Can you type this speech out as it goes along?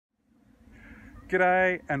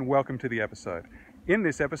G'day and welcome to the episode. In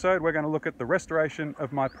this episode we're going to look at the restoration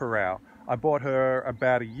of my Paraw. I bought her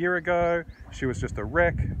about a year ago. She was just a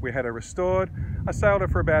wreck. We had her restored. I sailed her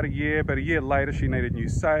for about a year, but a year later she needed new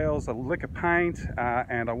sails, a lick of paint,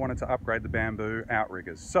 and I wanted to upgrade the bamboo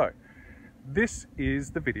outriggers. So this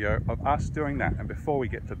is the video of us doing that, and before we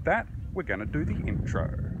get to that we're going to do the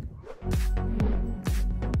intro.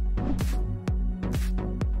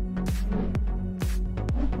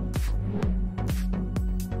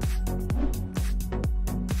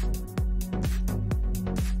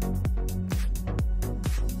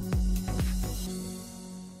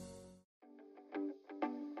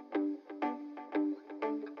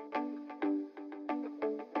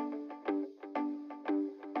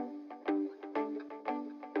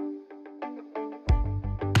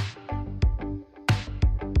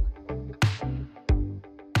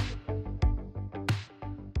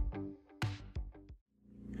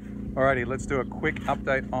 Alrighty, let's do a quick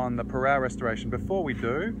update on the Paraw restoration. Before we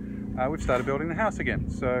do, we've started building the house again.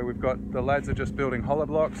 So we've got, the lads are just building hollow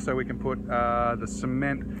blocks so we can put the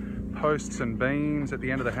cement posts and beams at the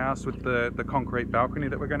end of the house with the concrete balcony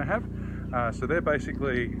that we're going to have. So they're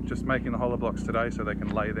basically just making the hollow blocks today so they can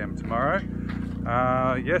lay them tomorrow.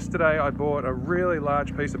 Yesterday I bought a really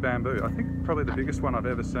large piece of bamboo. I think probably the biggest one I've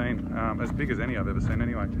ever seen, as big as any I've ever seen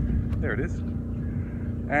anyway. There it is.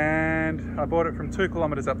 And I bought it from 2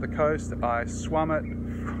 kilometers up the coast. I swum it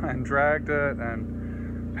and dragged it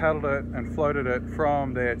and paddled it and floated it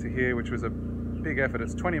from there to here, which was a big effort.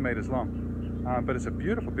 It's 20 meters long, but it's a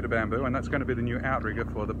beautiful bit of bamboo, and that's going to be the new outrigger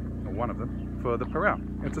for the, or one of them, for the Paraw.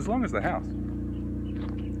 It's as long as the house,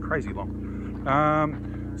 crazy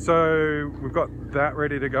long. So we've got that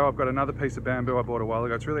ready to go. I've got another piece of bamboo I bought a while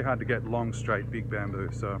ago. It's really hard to get long, straight, big bamboo,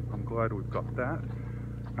 so I'm glad we've got that.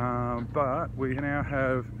 But we now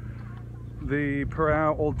have the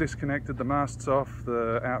Paraw all disconnected, the mast's off,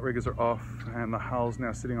 the outriggers are off, and the hull's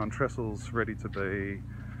now sitting on trestles ready to be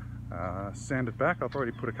sanded back. I've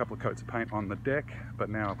already put a couple of coats of paint on the deck, but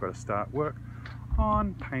now I've got to start work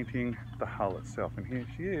on painting the hull itself, and here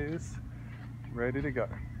she is, ready to go.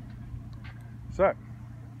 So,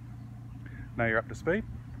 now you're up to speed,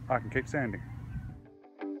 I can keep sanding.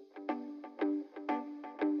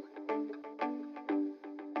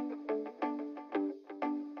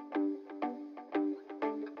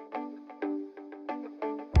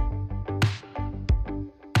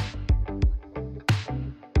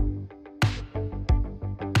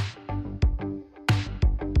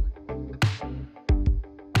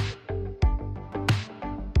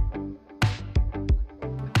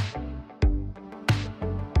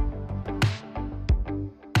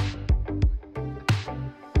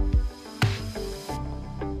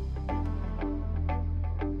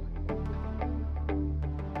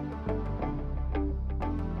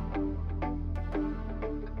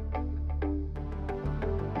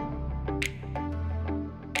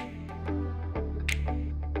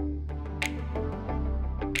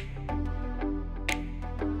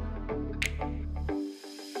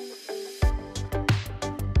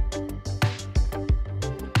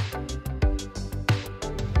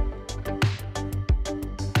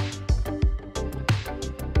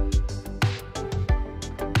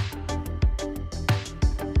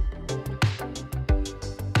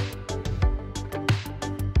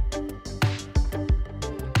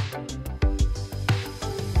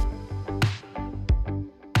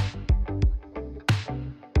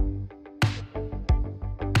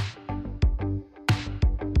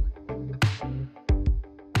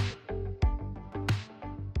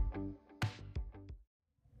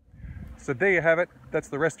 So there you have it. That's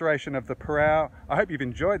the restoration of the Paraw. I hope you've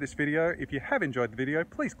enjoyed this video. If you have enjoyed the video,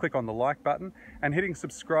 please click on the like button, and hitting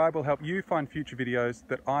subscribe will help you find future videos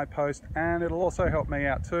that I post, and it'll also help me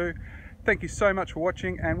out too. Thank you so much for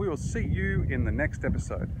watching, and we will see you in the next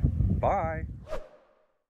episode. Bye.